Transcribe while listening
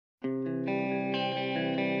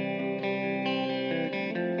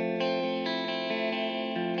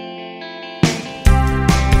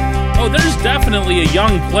there's definitely a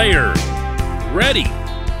young player ready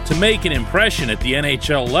to make an impression at the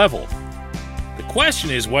NHL level. The question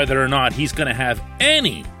is whether or not he's going to have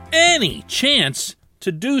any chance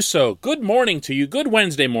to do so. Good morning to you. Good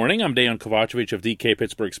Wednesday morning. I'm Dejan Kovacevic of DK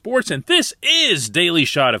Pittsburgh Sports, and this is Daily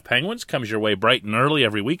Shot of Penguins. Comes your way bright and early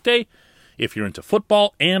every weekday if you're into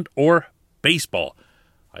football and or baseball.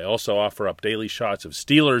 I also offer up daily shots of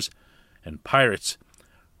Steelers and Pirates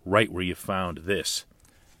right where you found this.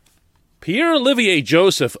 Pierre-Olivier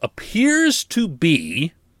Joseph appears to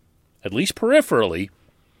be, at least peripherally,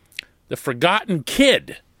 the forgotten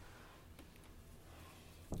kid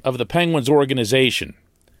of the Penguins organization.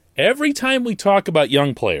 Every time we talk about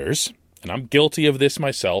young players, and I'm guilty of this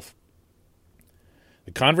myself,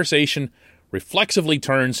 the conversation reflexively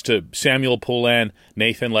turns to Samuel Poulin,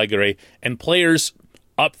 Nathan Legare, and players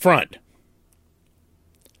up front.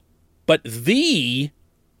 But the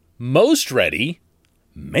most ready,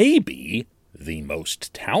 maybe the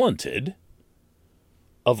most talented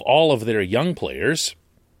of all of their young players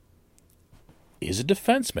is a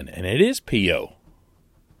defenseman, and it is P.O.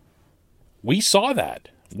 We saw that.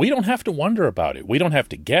 We don't have to wonder about it. We don't have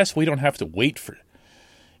to guess. We don't have to wait for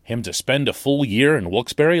him to spend a full year in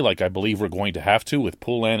Wilkes-Barre like I believe we're going to have to with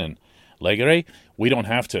Poulin and Legare. We don't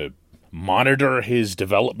have to monitor his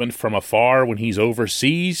development from afar when he's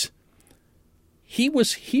overseas. He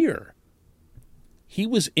was here. He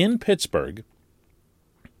was in Pittsburgh.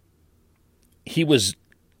 He was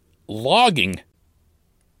logging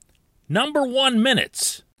number one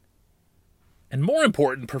minutes. And more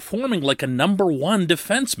important, performing like a number one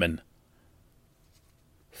defenseman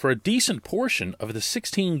for a decent portion of the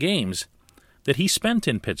 16 games that he spent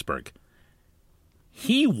in Pittsburgh.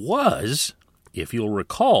 He was, if you'll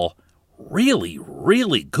recall, really,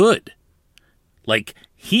 really good. Like,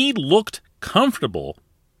 he looked comfortable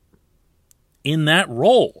in that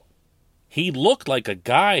role. He looked like a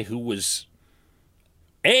guy who was,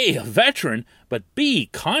 A, a veteran, but B,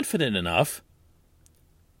 confident enough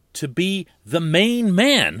to be the main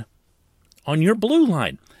man on your blue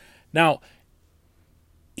line. Now,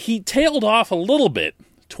 he tailed off a little bit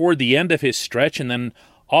toward the end of his stretch, and then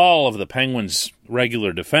all of the Penguins'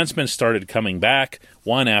 regular defensemen started coming back,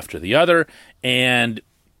 one after the other, and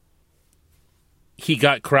he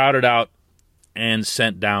got crowded out and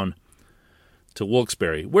sent down to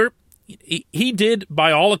Wilkes-Barre, where he did,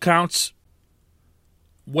 by all accounts,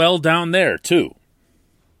 well down there, too.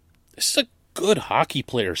 This is a good hockey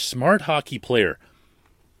player, smart hockey player.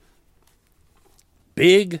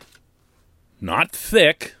 Big, not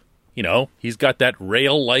thick. You know, he's got that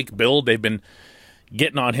rail-like build. They've been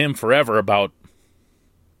getting on him forever about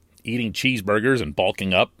eating cheeseburgers and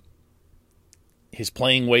bulking up. His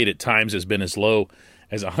playing weight at times has been as low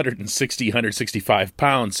as 160, 165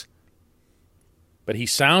 pounds. But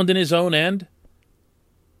he's sound in his own end,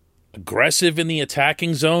 aggressive in the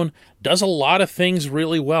attacking zone, does a lot of things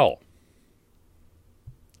really well.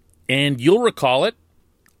 And you'll recall it,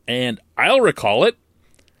 and I'll recall it,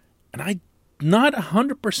 and I'm not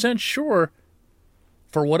 100% sure,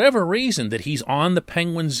 for whatever reason, that he's on the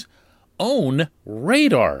Penguins' own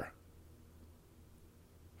radar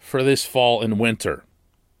for this fall and winter.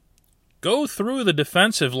 Go through the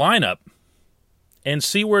defensive lineup and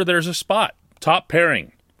see where there's a spot. Top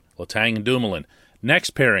pairing, Letang and Dumoulin.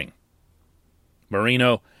 Next pairing,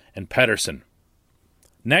 Marino and Pettersson.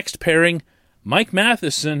 Next pairing, Mike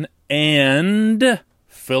Matheson and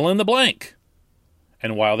fill in the blank.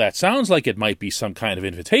 And while that sounds like it might be some kind of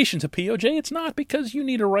invitation to POJ, it's not, because you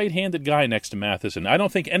need a right-handed guy next to Matheson. I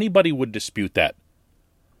don't think anybody would dispute that.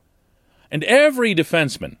 And every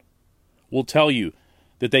defenseman will tell you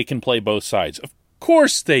that they can play both sides. Of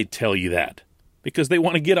course they tell you that, because they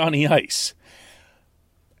want to get on the ice.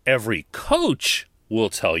 Every coach will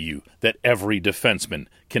tell you that every defenseman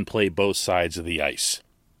can play both sides of the ice,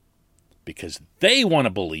 because they want to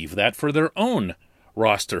believe that for their own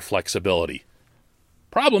roster flexibility.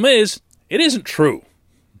 Problem is, it isn't true.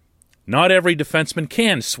 Not every defenseman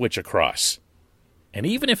can switch across. And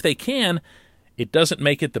even if they can, it doesn't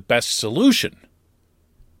make it the best solution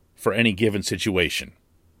for any given situation.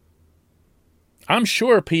 I'm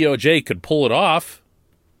sure POJ could pull it off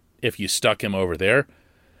if you stuck him over there,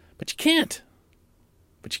 but you can't.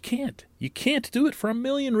 You can't do it for a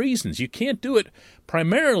million reasons. You can't do it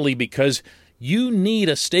primarily because you need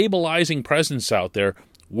a stabilizing presence out there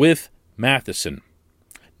with Matheson.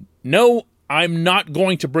 No, I'm not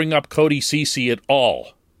going to bring up Cody Ceci at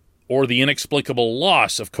all, or the inexplicable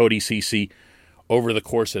loss of Cody Ceci over the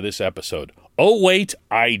course of this episode. Oh, wait,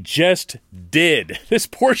 I just did. This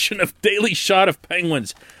portion of Daily Shot of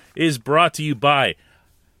Penguins is brought to you by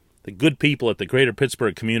the good people at the Greater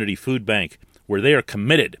Pittsburgh Community Food Bank, where they are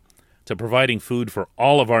committed to providing food for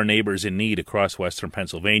all of our neighbors in need across western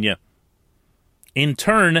Pennsylvania. In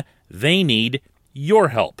turn, they need your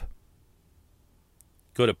help.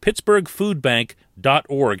 Go to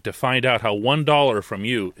pittsburghfoodbank.org to find out how $1 from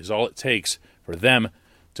you is all it takes for them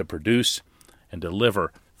to produce and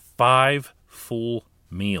deliver 5 full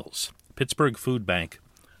meals.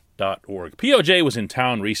 pittsburghfoodbank.org. POJ was in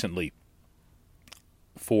town recently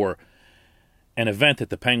for an event that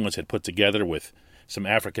the Penguins had put together with some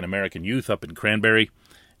African-American youth up in Cranberry,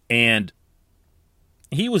 and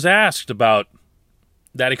he was asked about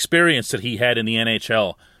that experience that he had in the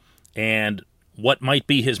NHL and what might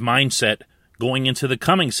be his mindset going into the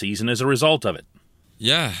coming season as a result of it.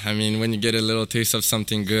 Yeah, I mean, when you get a little taste of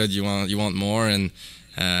something good, you want more, and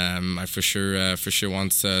I for sure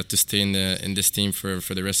want to stay in this team for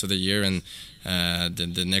the rest of the year and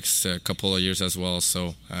the next couple of years as well.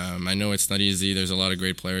 So I know it's not easy. There's a lot of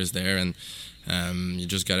great players there, and you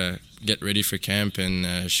just gotta get ready for camp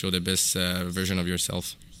and show the best version of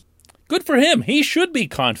yourself. Good for him. He should be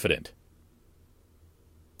confident.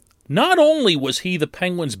 Not only was he the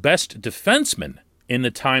Penguins' best defenseman in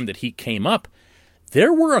the time that he came up,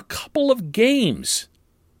 there were a couple of games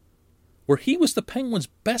where he was the Penguins'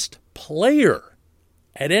 best player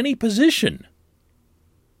at any position.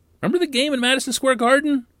 Remember the game in Madison Square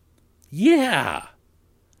Garden? Yeah.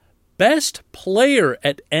 Best player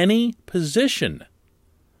at any position.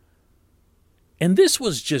 And this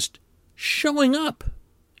was just showing up,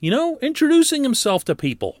 introducing himself to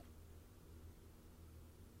people.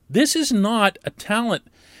 This is not a talent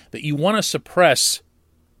that you want to suppress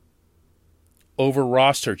over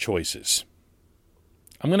roster choices.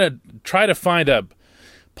 I'm going to try to find a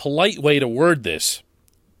polite way to word this,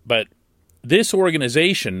 but this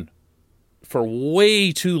organization, for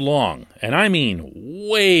way too long, and I mean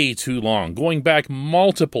way too long, going back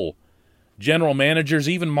multiple general managers,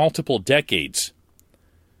 even multiple decades,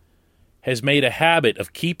 has made a habit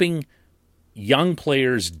of keeping young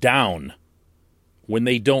players down when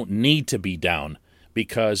they don't need to be down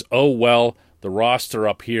because, the roster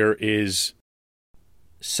up here is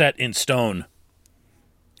set in stone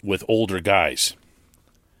with older guys.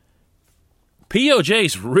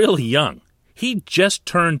 POJ's really young. He just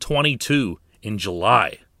turned 22 in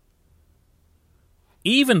July.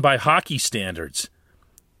 Even by hockey standards,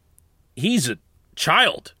 he's a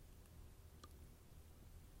child.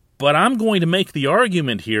 But I'm going to make the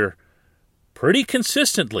argument here pretty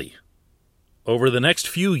consistently over the next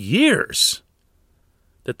few years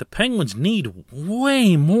that the Penguins need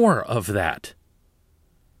way more of that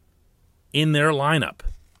in their lineup,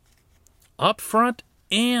 up front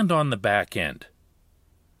and on the back end.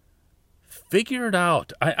 Figure it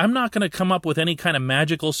out. I'm not going to come up with any kind of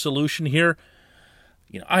magical solution here.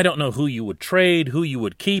 I don't know who you would trade, who you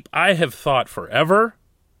would keep. I have thought forever,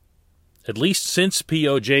 at least since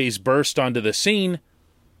POJ's burst onto the scene,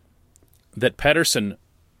 that Pettersson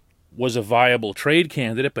was a viable trade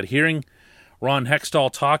candidate, but hearing Ron Hextall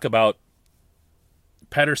talk about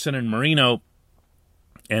Pettersson and Marino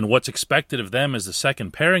and what's expected of them as the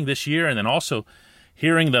second pairing this year, and then also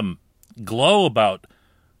hearing them glow about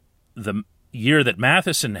the year that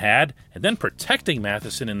Matheson had, and then protecting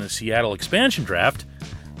Matheson in the Seattle expansion draft,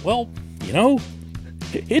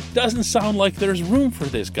 it doesn't sound like there's room for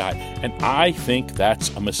this guy, and I think that's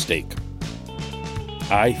a mistake.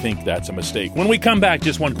 When we come back,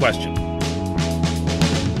 just one question.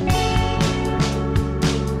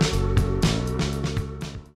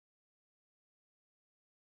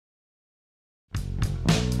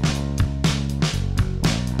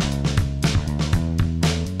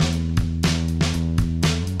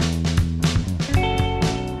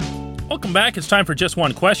 Welcome back. It's time for Just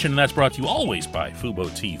One Question, and that's brought to you always by Fubo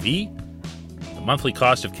TV. The monthly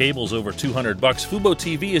cost of cable is over $200. Fubo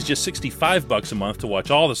TV is just $65 a month to watch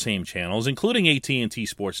all the same channels, including AT&T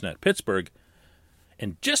Sportsnet Pittsburgh.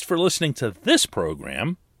 And just for listening to this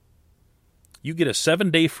program, you get a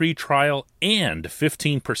 7-day free trial and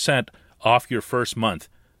 15% off your first month.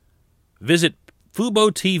 Visit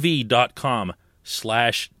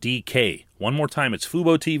FuboTV.com/DK. One more time, it's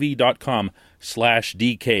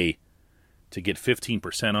FuboTV.com/DK to get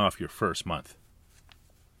 15% off your first month.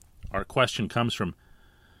 Our question comes from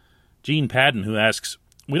Gene Padden, who asks,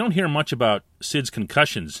 we don't hear much about Sid's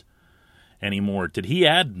concussions anymore. Did he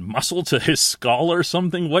add muscle to his skull or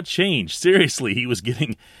something? What changed? Seriously, he was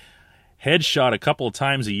getting headshot a couple of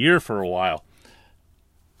times a year for a while.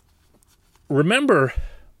 Remember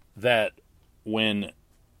that when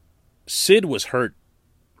Sid was hurt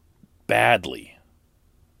badly,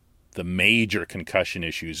 the major concussion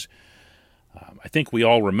issues, I think we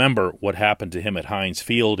all remember what happened to him at Heinz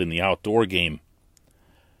Field in the outdoor game.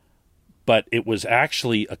 But it was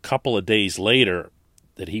actually a couple of days later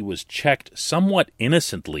that he was checked somewhat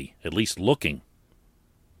innocently, at least looking,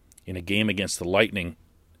 in a game against the Lightning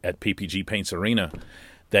at PPG Paints Arena,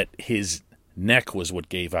 that his neck was what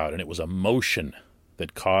gave out, and it was a motion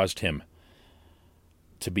that caused him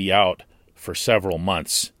to be out for several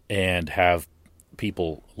months and have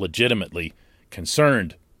people legitimately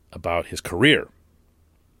concerned about his career.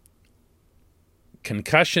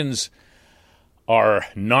 Concussions are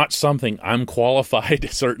not something I'm qualified,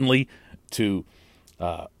 certainly, to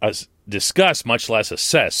discuss, much less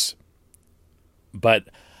assess. But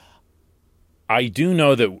I do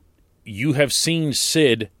know that you have seen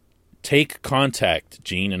Sid take contact,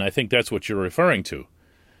 Gene, and I think that's what you're referring to.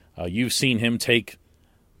 You've seen him take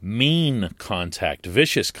mean contact,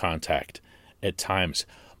 vicious contact at times.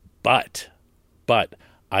 But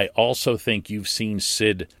I also think you've seen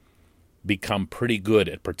Sid become pretty good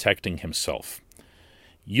at protecting himself.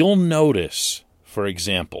 You'll notice, for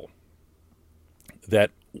example,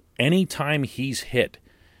 that any time he's hit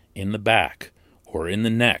in the back or in the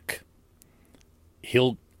neck,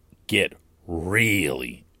 he'll get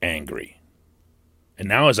really angry. And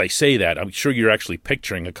now as I say that, I'm sure you're actually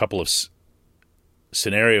picturing a couple of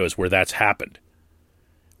scenarios where that's happened,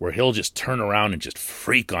 where he'll just turn around and just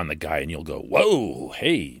freak on the guy, and you'll go, whoa,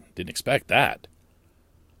 hey, didn't expect that.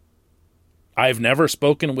 I've never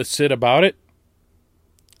spoken with Sid about it,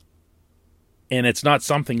 and it's not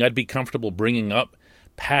something I'd be comfortable bringing up.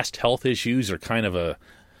 Past health issues are kind of a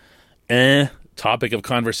topic of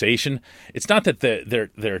conversation. It's not that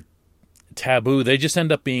they're taboo. They just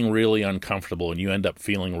end up being really uncomfortable, and you end up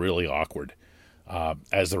feeling really awkward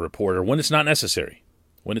as the reporter when it's not necessary.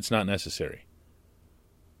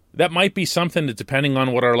 That might be something that, depending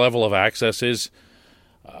on what our level of access is,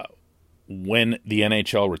 when the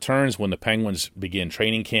NHL returns, when the Penguins begin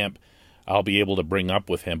training camp, I'll be able to bring up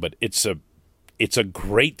with him. But it's a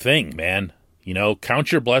great thing, man. You know,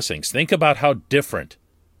 count your blessings. Think about how different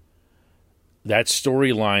that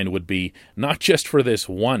storyline would be, not just for this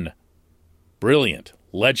one brilliant,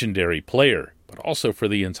 legendary player, but also for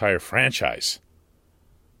the entire franchise,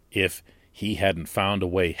 if he hadn't found a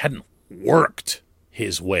way, hadn't worked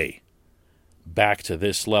his way back to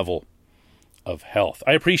this level of health.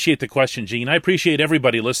 I appreciate the question, Gene. I appreciate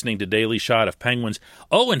everybody listening to Daily Shot of Penguins.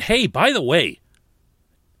 Oh, and hey, by the way,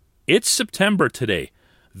 it's September today.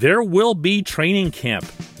 There will be training camp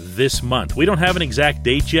this month. We don't have an exact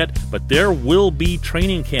date yet, but there will be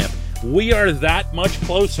training camp. We are that much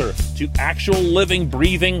closer to actual living,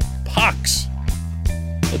 breathing pucks.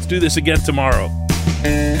 Let's do this again tomorrow.